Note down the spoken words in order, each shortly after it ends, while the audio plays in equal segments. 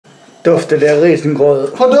dufter der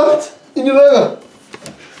risengrød. Prøv duft ind i rødder.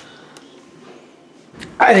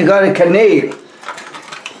 Ej, det gør det kanel.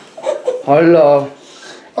 Hold op.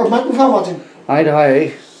 Har du smagt den før, Martin? Nej, det har jeg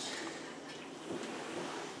ikke.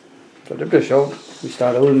 Så det bliver sjovt. Vi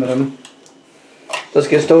starter ud med dem. Så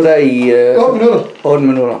skal jeg stå der i 8 minutter. 8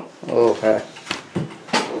 minutter. Okay.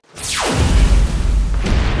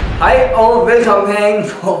 Hej og velkommen herinde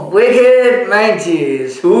på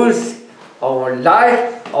Wickedmantis. Husk og like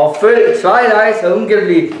og følg Twilight, så hun kan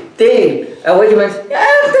blive del af Wickedmantis. Ja,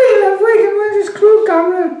 del af Wickedmantis klub,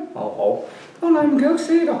 gamle. Nej, man kan jo ikke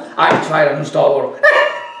se dig. Ej, Twilight, nu stopper du.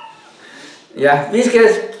 Ja,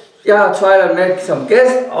 jeg har Twilight med som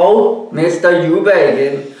gæst og Mester Juba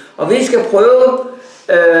igen. Og vi skal prøve,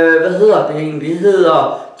 hvad hedder det egentlig? Det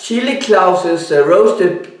hedder Chili Klaus'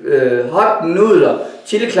 roasted hot Nudler.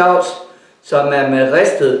 Chili Klaus, som er med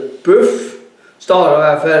ristet bøf, står der i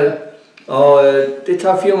hvert fald. Og det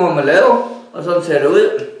tager 4 måneder at lave, og sådan ser det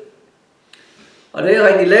ud. Og det er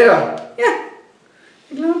rigtig lækker. Ja,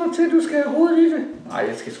 jeg glæder mig til, at du skal have hovedet i det. Nej,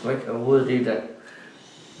 jeg skal sgu ikke have hovedet i det.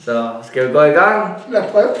 Så skal vi gå i gang? Lad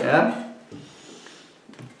os prøve. Ja.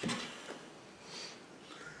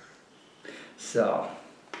 Så.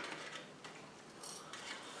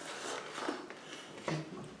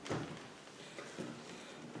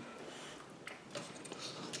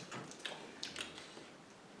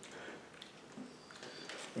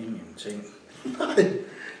 Ingenting. Nej, det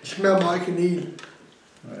smager meget kanel.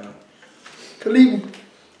 Ja. Kan du lide den?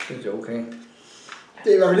 Det er okay.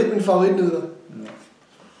 Det er i hvert fald ikke min favoritnudler. Ja.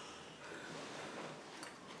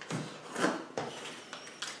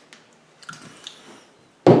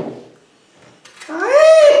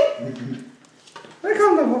 Hvad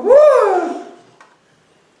kom der på bordet?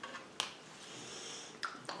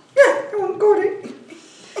 Ja, det var en god idé.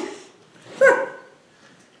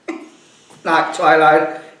 Nej, Twilight.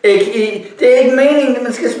 Det er ikke meningen, at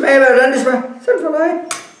man skal smage, hvordan det smager. Sådan for dig.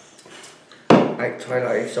 Nej, Twilight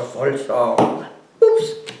er ikke så voldsom. Ups.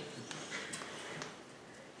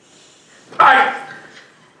 Ej!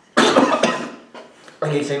 Jeg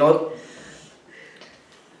kan ikke se noget.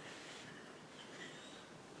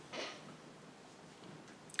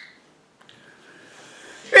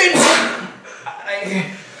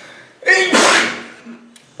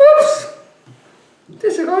 Ups.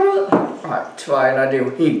 Det ser godt ud. Nej, Twilight, det er jo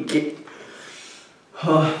helt galt.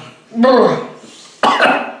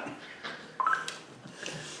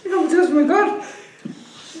 Det kommer til at smage godt.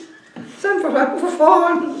 Sådan for dig på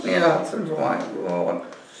forhånd. Ja, sådan for mig.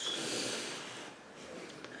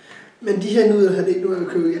 Men de her nudler havde det ikke noget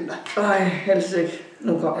at købe igen der. Nej, helst ikke.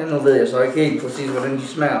 Nu ved jeg så ikke helt præcis, hvordan de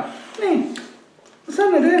smager. Nej. Og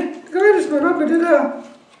sådan er det. Det kan være, det smager godt med det der.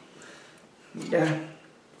 Ja.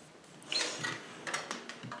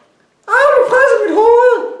 Du presser mit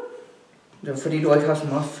hoved. Det er fordi, du ikke har så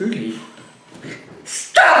meget fyld i.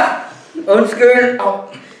 Stop! Undskyld. Au.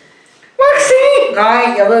 Vaccine!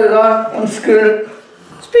 Nej, jeg ved det godt. Undskyld.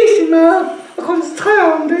 Spis din mad og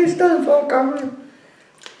koncentrer om det i stedet for gamle.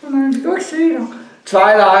 Nej, vi kan jo ikke se dig.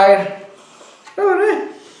 Twilight. Hvad var det?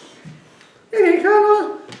 Jeg kan ikke høre noget.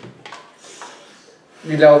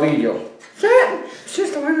 Vi laver video. Så jeg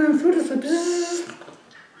synes, der var en, der flyttede sig.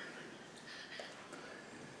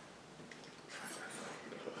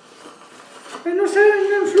 Men nu sætter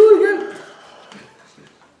jeg en flue igen.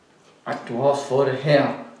 Ej, du har også fået det her.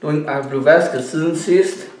 Du er blevet vasket siden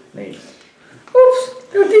sidst. Nej. Ups,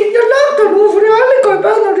 det er fordi, jeg lugter nu, for det er aldrig gået i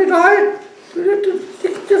bad, når det er dig.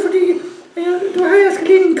 Det er fordi, du hører, jeg skal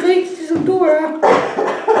lide en gris, ligesom du er.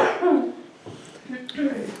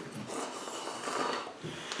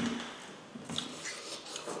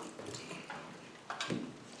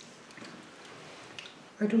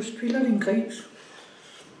 Ej, du spiller din gris.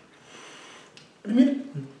 Er det mit?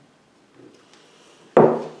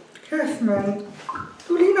 Kæft, mand.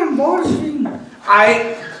 Du ligner en vortesvin.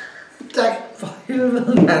 Ej. Tak. For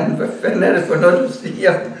helvede, mand. Hvad fanden er det for noget, du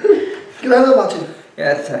siger? Glæder Martin.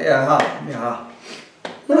 Ja, jeg har.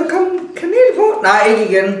 Må der komme kanel på? Nej, ikke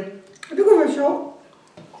igen. Det kunne være sjovt.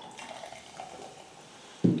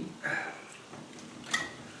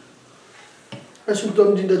 Hvad synes du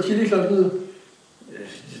om de der chili Klaus nudler?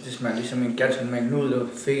 Det smager ligesom en ganske normalt nudler på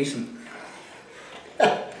fesen. Ja.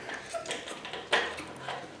 Der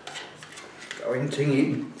er jo ingenting i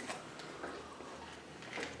den.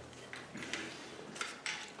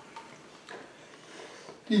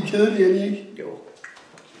 De er kedelige, er de ikke? Jo.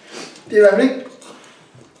 Det er i hvert fald ikke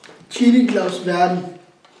chili Klaus verden.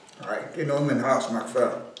 Nej, det er noget, man har smagt før.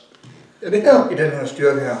 Ja, det her. I den her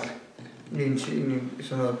styrke her.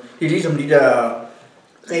 Sådan noget. Det er ligesom de der...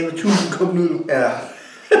 Rema 1000 kom nudler. Ja.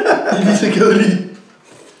 De er lige så kedelige.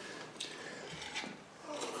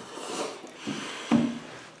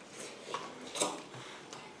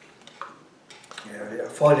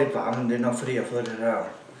 får lidt varme, det er nok fordi jeg har fået det der.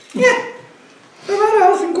 Ja, det var da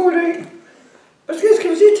også en god idé. Måske skal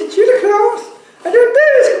vi sige til Chille Klaus, at det er det,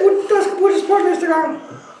 der skal bruges på næste gang.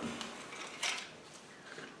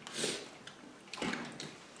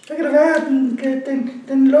 Så kan det være, at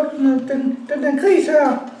den gris her,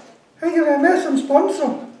 han kan være med som sponsor.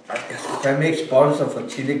 Jeg skal fandme ikke sponsor for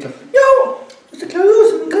Chille Klaus. Jo, du skal klæde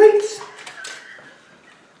ud som en gris.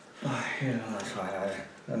 Helvede, Twilight.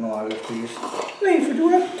 Jeg må aldrig spise. Nej, for du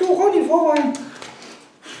er rundt i forvejen.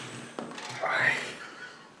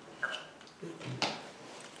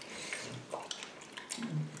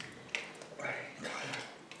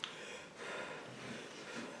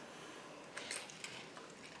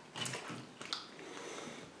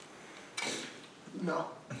 Nå.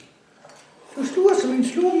 Du sluger som en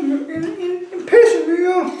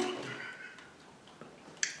pissemyre.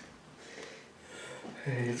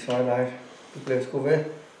 Hey, Twilight. Du bliver sgu ved.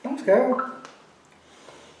 Nå, skal jeg jo.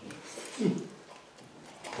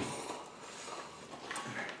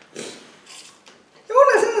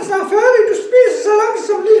 Jonas, han er snart færdig. Du spiser så langt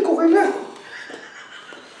som en lille gorilla.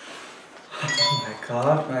 Oh my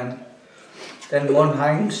god, man. Den mund har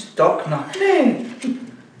ingen stokner. Nej.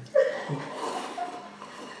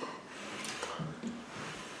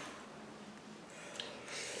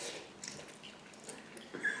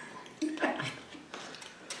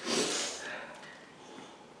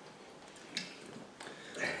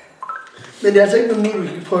 Men det er altså ikke noget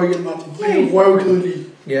Noodles, vi skal prøve igen, Martin. Det er jo røvkedelige.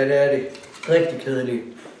 Ja, det er det. Rigtig kedeligt.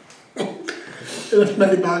 Ellers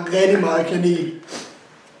smager det bare rigtig meget kanel.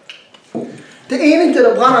 Det eneste,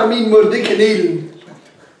 der brænder i min mund, det er kanelen.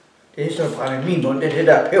 Det er så brænder i min mund, det er det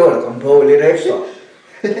der peber, der kommer på lidt ekstra.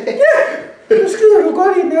 Ja, nu skider du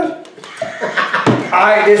godt i net.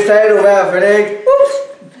 Ej, det sagde du i hvert fald ikke. Ups.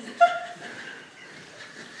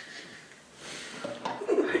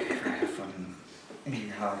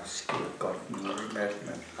 Jeg har skidt godt noget i mad,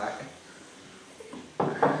 men nej.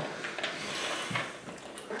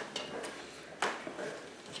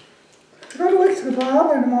 Det gør du ikke, skal på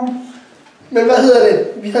arbejde i morgen. Men hvad hedder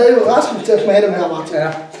det? Vi havde jo Rasmus til at smage dem her, Martin.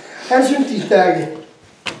 Ja. Han synes, de er stærke.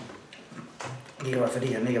 Det var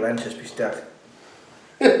fordi, han ikke er vant til at spise stærkt.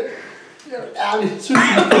 Ærligt, synes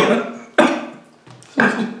du?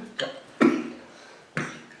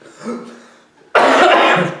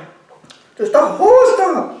 Der står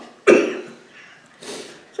hoster.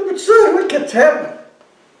 Så betyder det, at du ikke kan tage dem.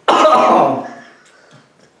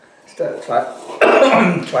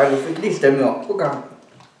 Twilight, du fik lige stemme op på gang.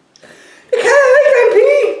 Det kan jeg ikke, en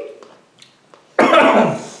pige.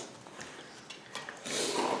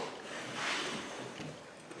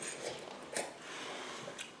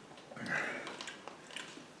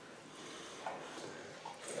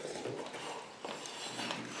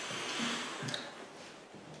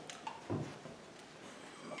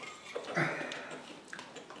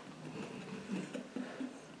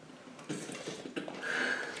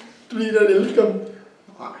 Du lige der elsker dem.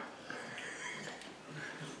 Nej.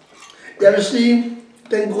 Jeg vil sige,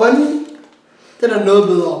 den grønne, den er noget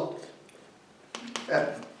bedre. Ja.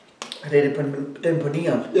 Det er det på, den på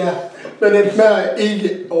 9'eren? Ja, men den smager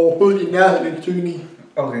ikke overhovedet i nærheden af en stykke 9.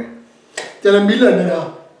 Okay. Den er mildere end den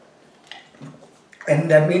her. Er den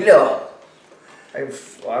der mildere?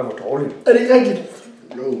 Ej, hvor dårligt. Er det ikke rigtigt?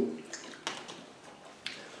 Jo.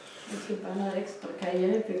 Jeg skal bare noget ekstra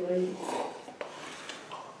karrierebyggeri.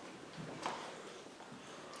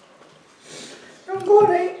 Det var en god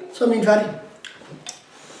dag. Så er min færdig.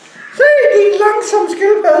 Se, din langsomme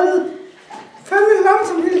skildpadde. Fandme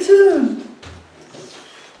langsom hele tiden.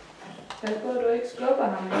 Pas på, at du ikke skubber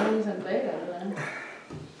ham, mens han drikker eller andet.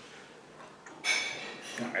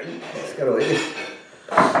 Nej, det skal du ikke.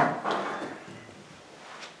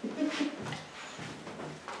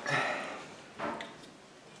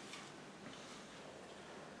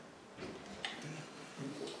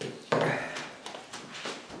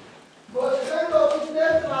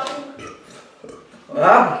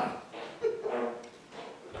 Ja.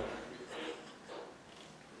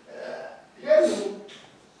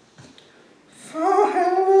 For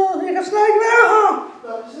helvede, jeg kan snart ikke være her.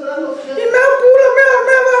 Din mave buler mere og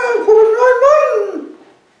mere, hver gang du putter noget i munden.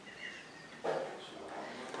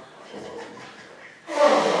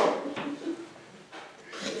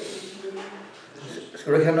 Skal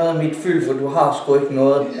du ikke have noget af mit fyld, for du har sgu ikke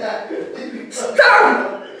noget. Stop!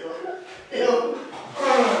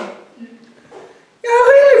 Jeg er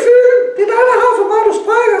rigtig fyld. Det er dig, der har for mig, du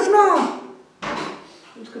sprækker snart.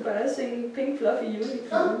 Du skal bare synge Pink Fluffy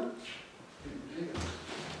Unicorn.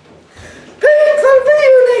 Pink Fluffy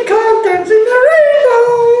Unicorn dancing the rainbow.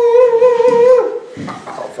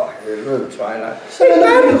 For helvede, Twilight. Så er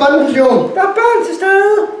det den grønne version. Der er børn til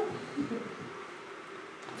stede.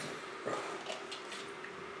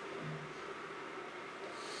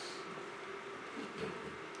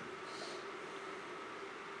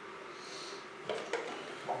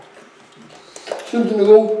 Synes du, den er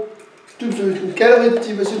god? Hvis en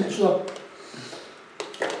skatterig, hvad synes du så?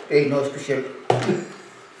 Ikke noget specielt.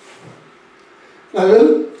 Nej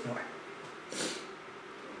vel? Nej.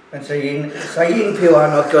 Men så en peber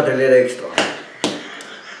har nok gjort det lidt ekstra.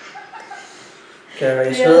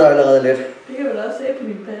 Jeg sveder allerede lidt. Det kan du da også se på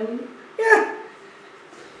din pande. Ja.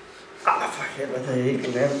 For helvede, det er helt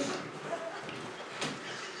glemt.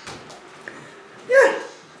 Ja.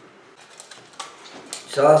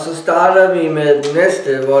 Så starter vi med den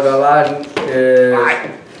næste, hvor der var en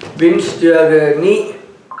vindstyrke 9.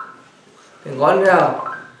 Den grønne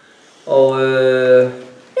her. Og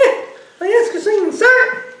Og jeg skal synge en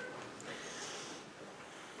sang.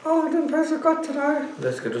 Den passer godt til dig.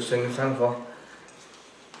 hvad skal du synge en sang for?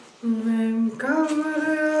 Hvem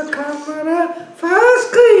kommer der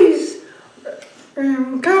først gris?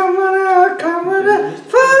 Hvem kommer der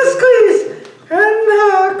først gris? Han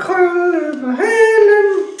har krølle på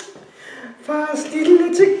halen. Fars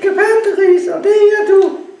lille tykke pattegris, og det er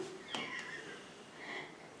du.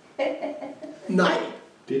 Nej.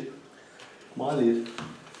 Det. Meget lidt.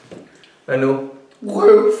 Hvad nu?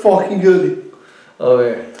 Røv fucking kedelig.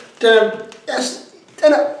 Okay.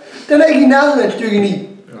 Den er ikke i nærheden af et stykke 9.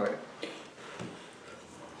 Nej.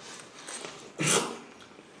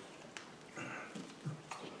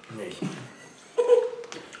 Nej.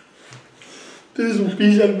 Det er ligesom at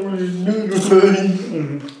spise alt muligt Nudler med i.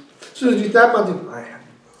 Synes du, det er stærkt, Martin? Nej.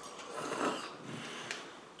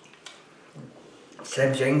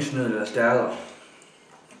 Sands Nudler er stærkere.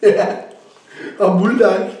 Ja. Og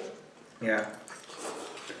mulddej. Ja.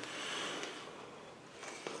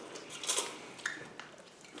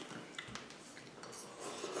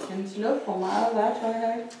 Hans luft for meget værktøj her.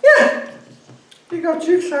 Ja, det gør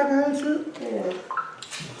tyksakker altid. Det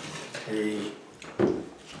Hey.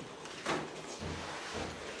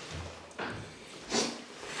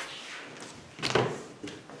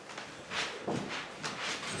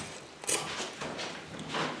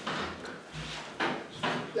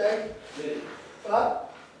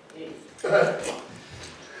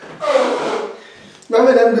 Hvad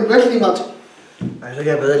med dem, kan du ikke lide, Martin? Nej, så kan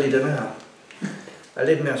jeg bedre lide denne her. Der er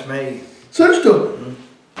lidt mere smag i. Synes du?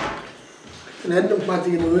 Den anden, der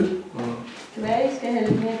smagte ikke noget. kan være, I skal have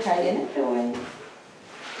lidt mere cayennepeber i.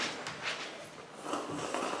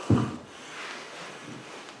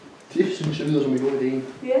 Det synes jeg lyder som en god idé.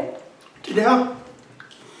 Ja. Det der.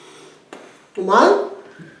 Hvor meget?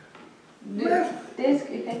 Det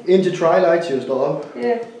skal jeg. Indtil Twilight til at stå op.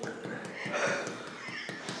 Ja.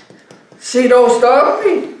 Se dog, stop!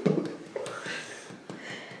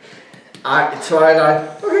 Ej,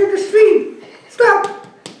 Twilight. Okay, det er svin. Stop.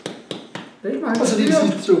 Det er ikke mig. Og så lige de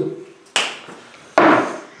sidste to.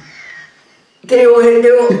 Det er jo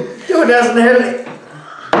næsten heldigt.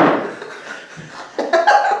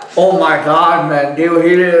 Oh my god, man. Det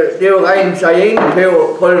er jo rent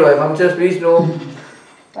cayenne-peber. Prøv jeg kommer til at spise nu.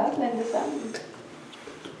 Bare blande det sammen.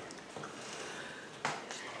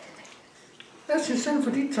 Jeg synes selv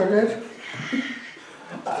for dit toilet.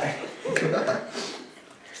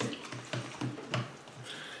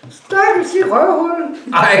 Stakkels i røvhullet.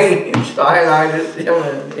 Ej, Twilight, det siger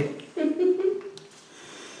man ikke.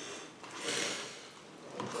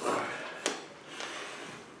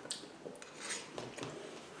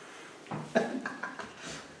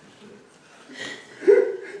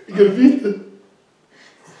 I kan vide det.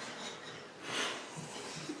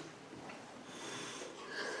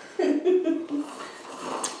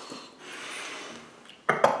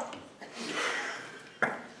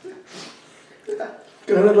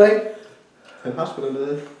 Skal du have noget drik? Han har sgu da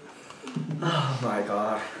lavet. Oh my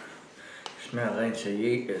god. Det smager rent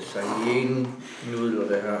cayenne-nudler,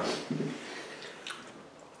 det her.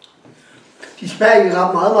 De smager ikke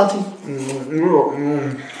ret meget, Martin. Nu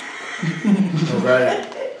gør det.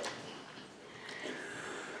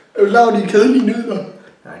 Er du lavet de kedelige nudler?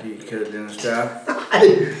 Nej, de er ikke kedelige, den er stærk. Nej.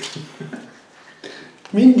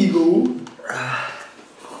 Mine de er gode.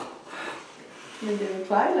 Men det er jo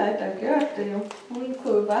Twilight, der har gjort det jo. Hun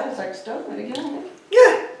kunne jo bare have sagt stop, men det gjorde hun ikke.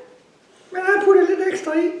 Ja, men jeg putter lidt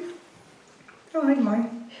ekstra i. Det var ikke mig.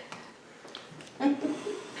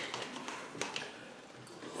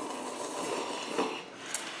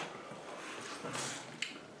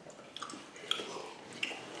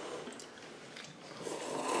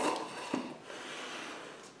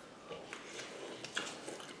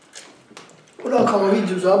 Hvornår kommer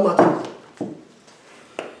videoen så op, Martin?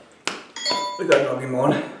 Det gør det nok i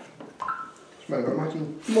morgen. Smager godt,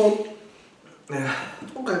 Martin. I morgen. Ja.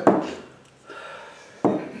 Okay.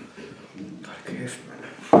 Hold kæft, mand.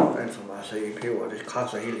 Vand for meget cayenne-peber, det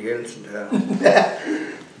krasser helt i halsen, det her.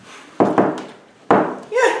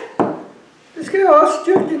 Ja, det skal jeg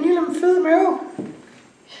styrke din lille fede mave.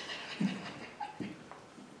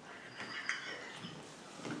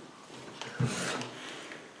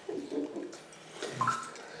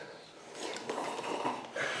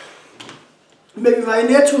 Men vi var i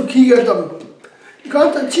Netto og kiggede efter dem. De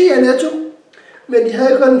koster 10 af Netto, men de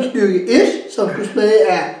havde kun styrke 1, som skulle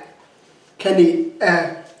smage af kanel, af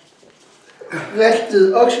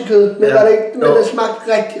ristet oksekød, men, Ja. men der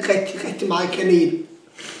smagte rigtig meget kanel.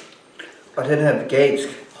 Og den her vegansk,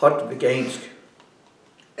 hot vegansk.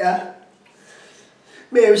 Ja.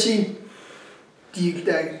 Men jeg vil sige, de er ikke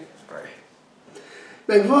stærke.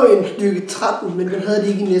 Man kan få en styrke 13, men den havde de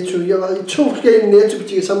ikke i Netto. Jeg var i 2 forskellige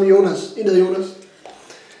Netto-butikker sammen med Jonas. En, der hedder Jonas.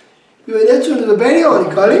 Vi var i Netto nede ved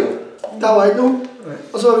Banegården i Kolding. Der var ikke nogen.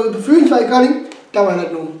 Og så var vi ude på Fynsvej i Kolding. Der var heller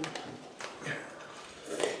ikke nogen.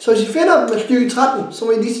 Så hvis I finder dem med styrke 13, så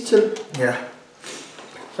må I lige sige til. Ja.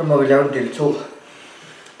 Så må vi lave en del 2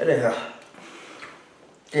 af det her.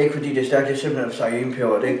 Det er ikke fordi det er stærkt, det er simpelthen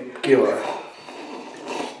cayenne-peber, det giver...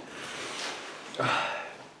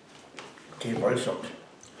 Det er voldsomt.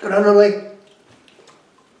 Hvordan er det ikke?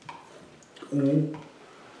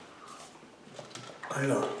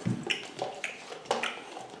 Hold op.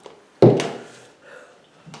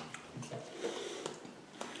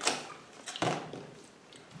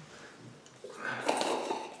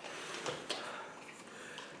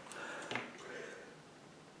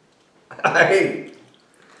 Ej.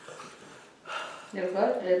 Det var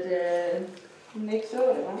godt, at hun ikke så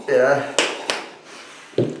det, var. Ja.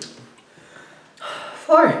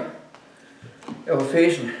 Føj. Jeg var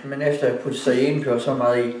fæsen, men efter jeg puttede cayennepeber så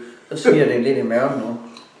meget i, så sviger det lidt i maven nu.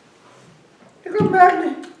 Jeg kan godt mærke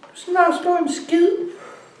det. Snart står en skid.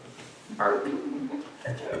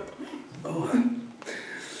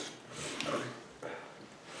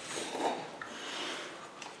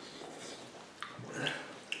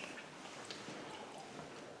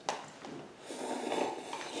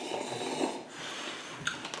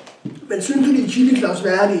 Men synes du, de er chili Klaus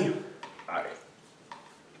værdige? Nej.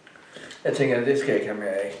 Jeg tænker, at det skal jeg ikke have mere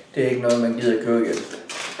af. Det er ikke noget, man gider købe igen.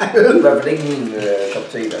 I hvert fald ikke min kop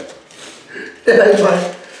te der. Det er ikke mig.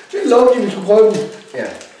 Det er lov, at vi skal prøve den. Ja.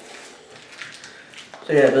 Så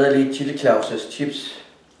kan jeg bedre lide chili Klaus' chips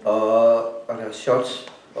og deres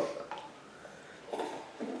shots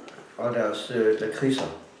og deres lakridser.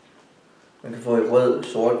 Man kan få i rød,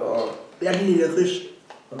 sort og... Jeg kan lide lakrids.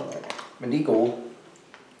 Men de er gode.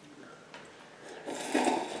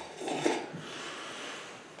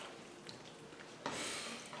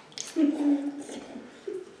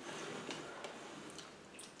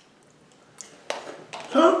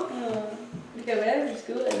 Det kan være, at vi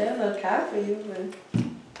skal ud og lave noget kaffe, Juba.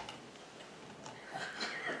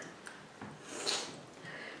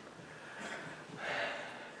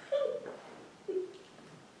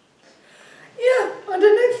 Ja, og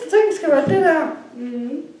den næste ting skal være det der.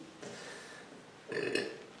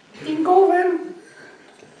 Din gode ven.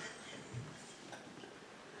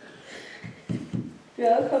 Vi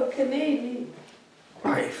har også kommet kanel i.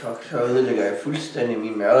 Ej, fuck, så ødelægger jeg fuldstændig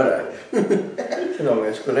min mave der. Så når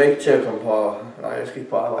jeg skulle da ikke til at komme på... Nej, jeg skal ikke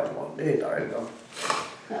på arbejde i morgen. Det er dejligt nok.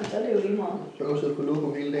 Jamen, så er det jo lige meget. Så kan du sidde på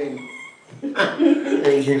lokum hele dagen. Det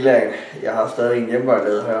er ikke helt dagen. Jeg har stadig en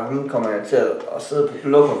hjemmevejleder her. Hun kommer jeg til at sidde på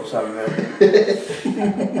lokum sammen med.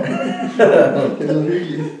 Det er noget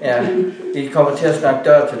hyggeligt. Ja, vi kommer til at snakke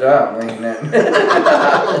dør til dør med hinanden. Det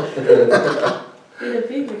er da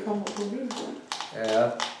fint, vi kommer på video. Ja.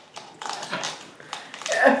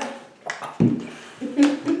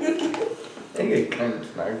 Jeg kan ikke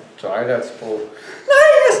snakke Twilight-sprog. Nej,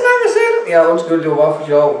 jeg snakker selv. Ja, undskyld, det var bare for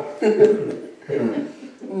sjov.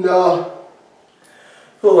 Nå.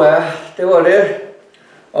 Ja, det var det.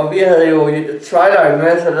 Og vi havde jo Twilight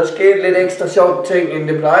med, så der skete lidt ekstra sjovt ting, end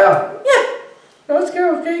det plejer. Ja, noget skal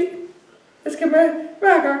jo ske. Jeg skal med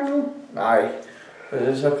hver gang nu. Nej,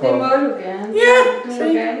 det så Det kom... må du gerne. Ja, Du må se.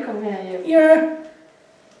 gerne komme her hjem. Ja,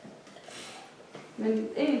 Men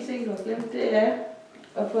en ting, du har glemt, det er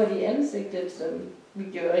at få det i ansigtet, som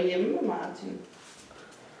vi gør hjemme med Martin.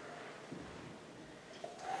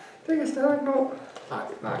 det kan stadig nå. Nej,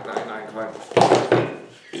 kom.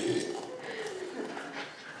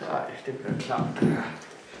 Nej, det bliver klart.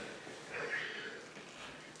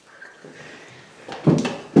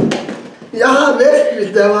 Jeg har en væske, hvis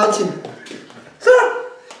det er, Martin. Så.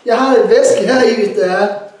 Jeg har en væske her i, hvis det er.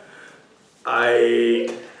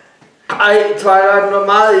 Ej, Twilight, noget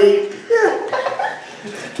meget i.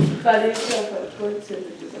 Bare lige så for at få det til det.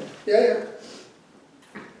 Ja.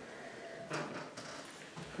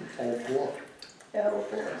 Ja,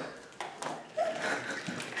 okay.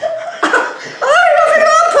 Ej, jeg fik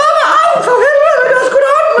noget på mig! Au, for helvede, det er sgu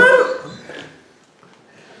da ondt, mand!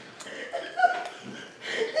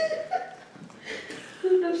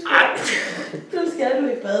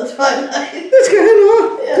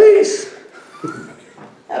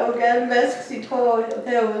 går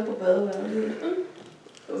herude på badeværelset.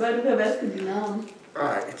 Hvad du kan vaske dine arme?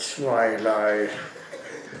 Ej, Twilight.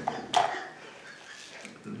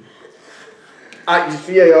 Ej, de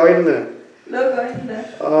sviger i øjnene. Luk øjnene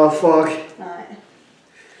da. Fuck. Nej.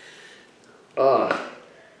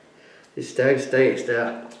 Det er stærkt stags der.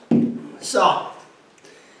 Så.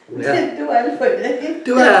 Ja. Det var alt for i dag.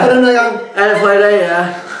 Det var alt for den her gang. Alt for i dag, ja.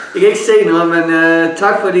 Jeg kan ikke se noget, men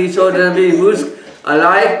tak fordi I så den her video. Husk at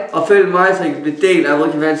like og følg mig, så I kan blive del af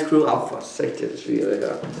Wickedmantis crew. For sagt til det sviger det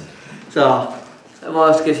her. Så,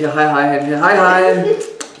 hvor skal jeg sige hej hej hen her. Hej hej.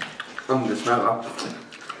 Det smager godt.